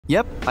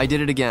Yep, I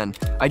did it again.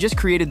 I just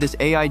created this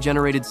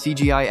AI-generated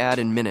CGI ad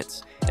in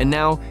minutes. And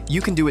now,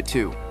 you can do it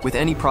too, with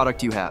any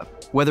product you have.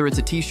 Whether it's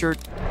a t-shirt,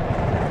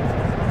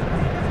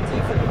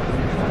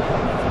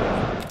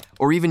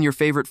 or even your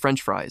favorite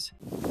French fries.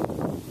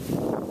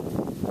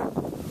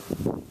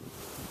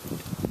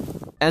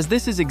 As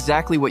this is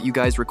exactly what you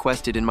guys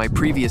requested in my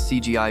previous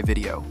CGI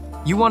video.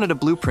 You wanted a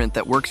blueprint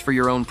that works for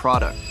your own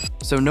product.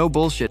 So no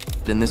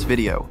bullshit in this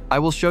video. I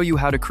will show you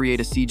how to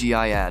create a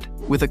CGI ad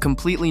with a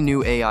completely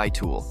new AI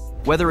tool.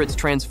 Whether it's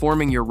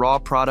transforming your raw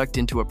product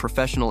into a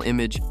professional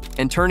image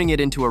and turning it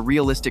into a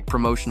realistic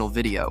promotional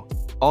video,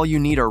 all you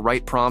need are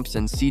right prompts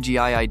and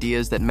CGI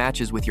ideas that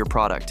matches with your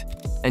product.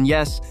 And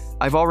yes,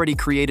 I've already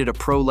created a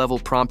pro-level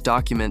prompt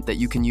document that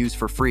you can use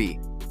for free.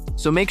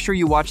 So make sure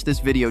you watch this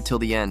video till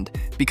the end,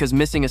 because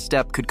missing a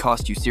step could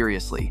cost you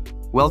seriously.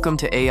 Welcome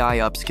to AI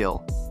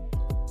Upskill.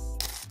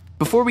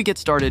 Before we get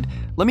started,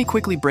 let me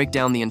quickly break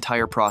down the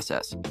entire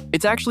process.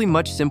 It's actually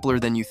much simpler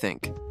than you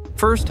think.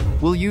 First,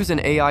 we'll use an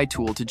AI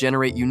tool to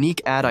generate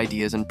unique ad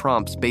ideas and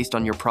prompts based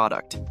on your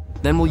product.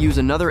 Then we'll use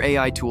another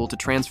AI tool to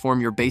transform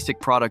your basic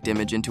product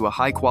image into a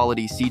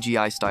high-quality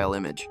CGI-style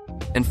image.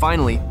 And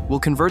finally, we'll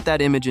convert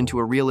that image into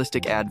a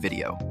realistic ad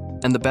video.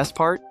 And the best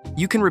part?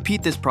 You can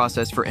repeat this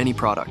process for any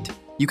product.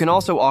 You can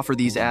also offer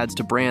these ads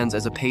to brands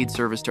as a paid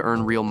service to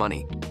earn real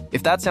money.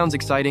 If that sounds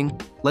exciting,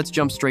 let's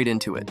jump straight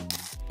into it.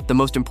 The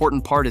most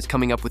important part is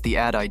coming up with the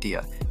ad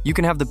idea. You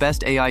can have the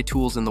best AI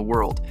tools in the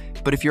world,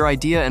 but if your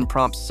idea and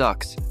prompt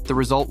sucks, the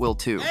result will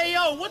too. Hey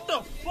yo, what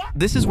the fuck?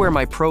 This is where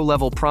my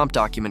pro-level prompt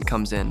document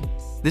comes in.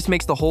 This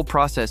makes the whole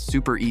process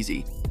super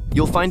easy.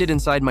 You'll find it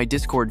inside my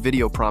Discord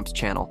video prompts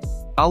channel.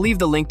 I'll leave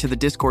the link to the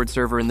Discord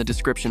server in the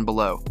description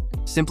below.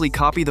 Simply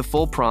copy the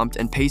full prompt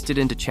and paste it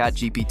into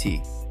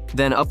ChatGPT.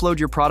 Then upload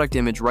your product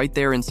image right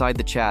there inside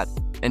the chat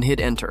and hit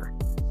enter.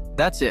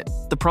 That's it.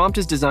 The prompt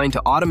is designed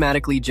to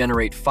automatically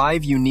generate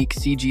 5 unique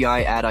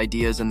CGI ad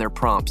ideas and their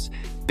prompts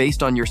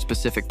based on your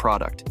specific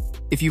product.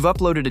 If you've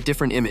uploaded a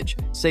different image,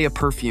 say a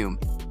perfume,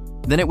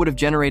 then it would have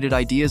generated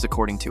ideas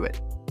according to it.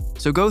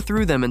 So go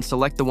through them and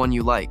select the one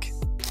you like.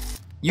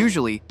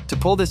 Usually, to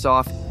pull this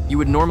off, you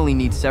would normally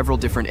need several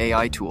different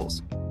AI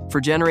tools. For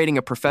generating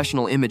a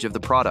professional image of the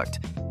product,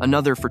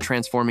 another for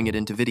transforming it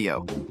into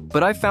video.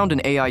 But I've found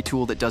an AI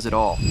tool that does it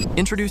all.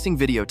 Introducing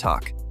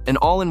VideoTalk, an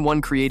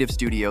all-in-one creative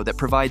studio that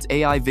provides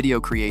AI video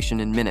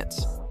creation in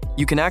minutes.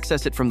 You can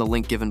access it from the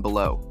link given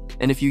below.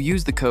 And if you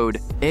use the code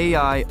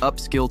AI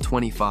Upskill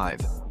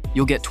 25,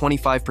 you'll get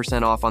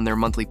 25% off on their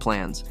monthly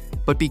plans.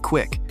 But be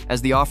quick,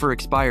 as the offer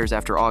expires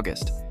after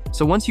August.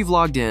 So once you've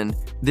logged in,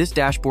 this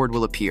dashboard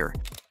will appear.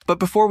 But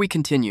before we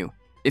continue,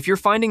 if you're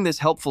finding this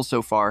helpful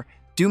so far,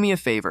 do me a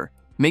favor,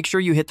 make sure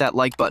you hit that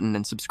like button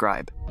and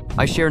subscribe.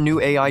 I share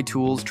new AI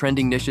tools,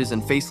 trending niches,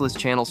 and faceless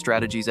channel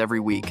strategies every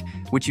week,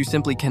 which you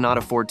simply cannot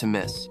afford to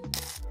miss.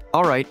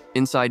 Alright,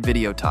 inside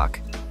VideoTalk,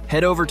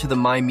 head over to the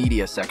My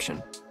Media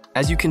section.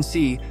 As you can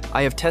see,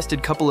 I have tested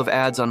a couple of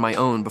ads on my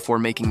own before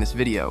making this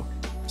video.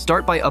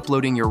 Start by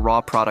uploading your raw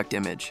product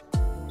image.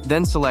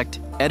 Then select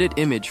Edit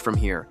Image from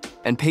here,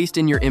 and paste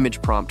in your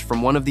image prompt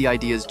from one of the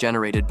ideas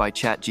generated by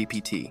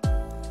ChatGPT.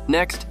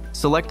 Next,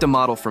 select a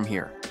model from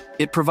here.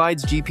 It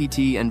provides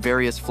GPT and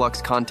various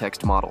Flux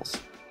context models.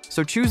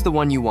 So choose the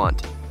one you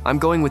want. I'm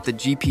going with the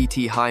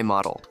GPT High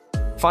model.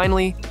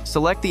 Finally,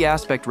 select the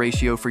aspect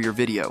ratio for your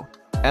video.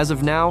 As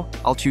of now,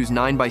 I'll choose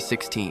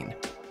 9:16.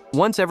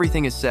 Once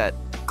everything is set,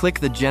 click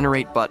the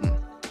Generate button.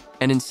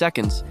 And in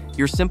seconds,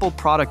 your simple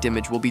product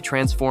image will be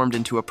transformed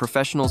into a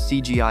professional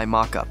CGI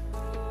mockup.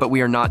 But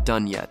we are not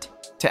done yet.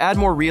 To add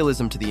more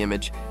realism to the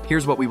image,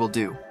 here's what we will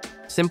do.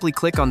 Simply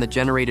click on the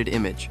generated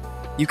image.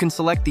 You can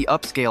select the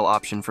upscale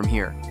option from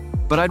here,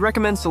 but I'd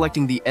recommend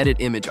selecting the edit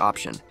image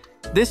option.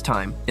 This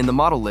time, in the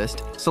model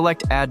list,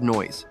 select add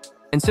noise,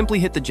 and simply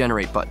hit the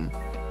generate button.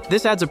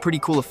 This adds a pretty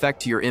cool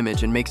effect to your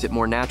image and makes it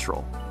more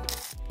natural.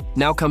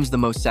 Now comes the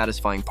most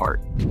satisfying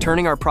part,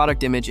 turning our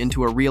product image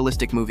into a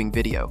realistic moving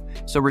video.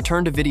 So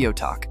return to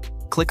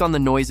VideoTalk, click on the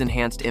noise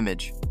enhanced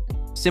image.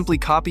 Simply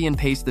copy and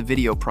paste the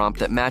video prompt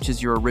that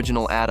matches your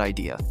original ad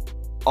idea.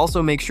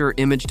 Also make sure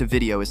image to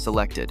video is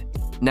selected.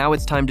 Now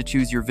it's time to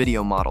choose your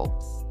video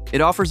model.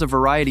 It offers a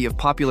variety of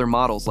popular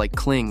models like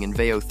Kling and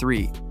Veo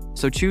 3,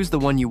 so choose the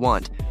one you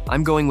want.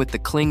 I'm going with the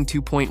Kling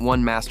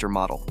 2.1 Master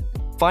model.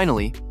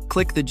 Finally,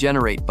 click the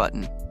Generate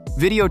button.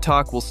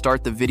 VideoTalk will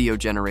start the video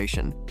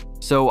generation,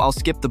 so I'll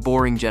skip the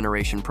boring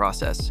generation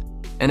process.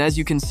 And as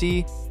you can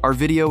see, our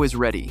video is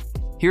ready.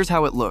 Here's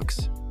how it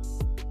looks.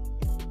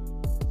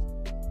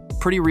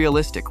 Pretty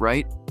realistic,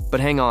 right? But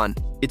hang on,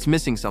 it's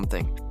missing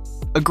something.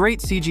 A great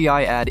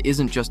CGI ad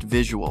isn't just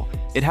visual,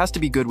 it has to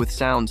be good with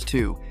sounds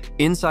too.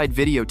 Inside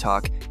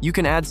VideoTalk, you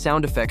can add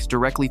sound effects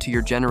directly to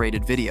your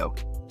generated video.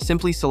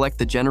 Simply select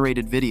the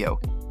generated video,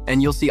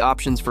 and you'll see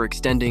options for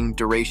extending,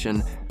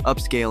 duration,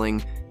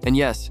 upscaling, and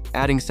yes,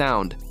 adding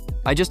sound.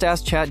 I just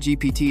asked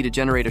ChatGPT to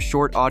generate a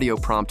short audio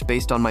prompt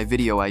based on my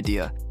video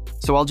idea,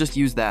 so I'll just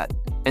use that,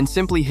 and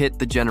simply hit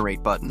the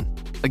generate button.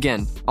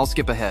 Again, I'll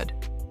skip ahead.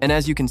 And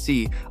as you can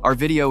see, our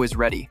video is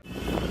ready.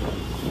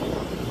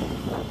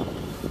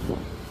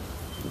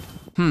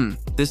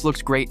 This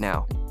looks great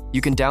now.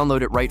 You can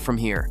download it right from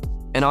here.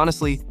 And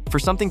honestly, for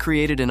something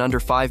created in under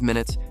 5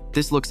 minutes,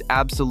 this looks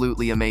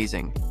absolutely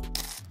amazing.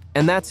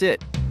 And that's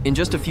it. In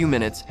just a few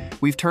minutes,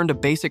 we've turned a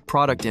basic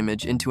product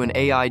image into an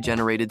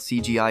AI-generated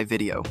CGI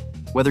video.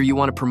 Whether you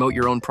want to promote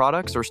your own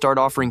products or start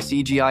offering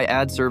CGI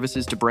ad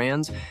services to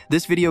brands,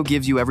 this video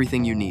gives you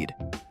everything you need.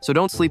 So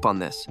don't sleep on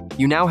this.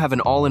 You now have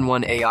an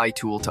all-in-one AI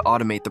tool to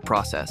automate the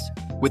process,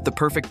 with the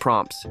perfect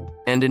prompts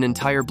and an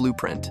entire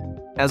blueprint.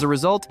 As a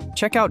result,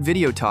 check out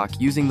Video Talk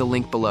using the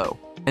link below.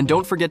 And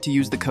don't forget to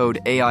use the code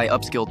AI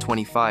Upskill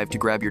 25 to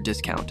grab your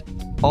discount.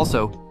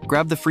 Also,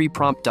 grab the free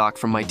prompt doc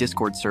from my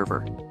Discord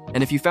server.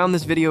 And if you found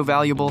this video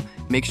valuable,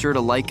 make sure to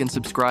like and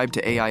subscribe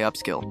to AI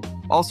Upskill.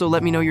 Also,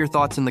 let me know your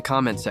thoughts in the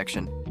comments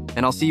section,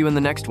 and I'll see you in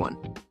the next one.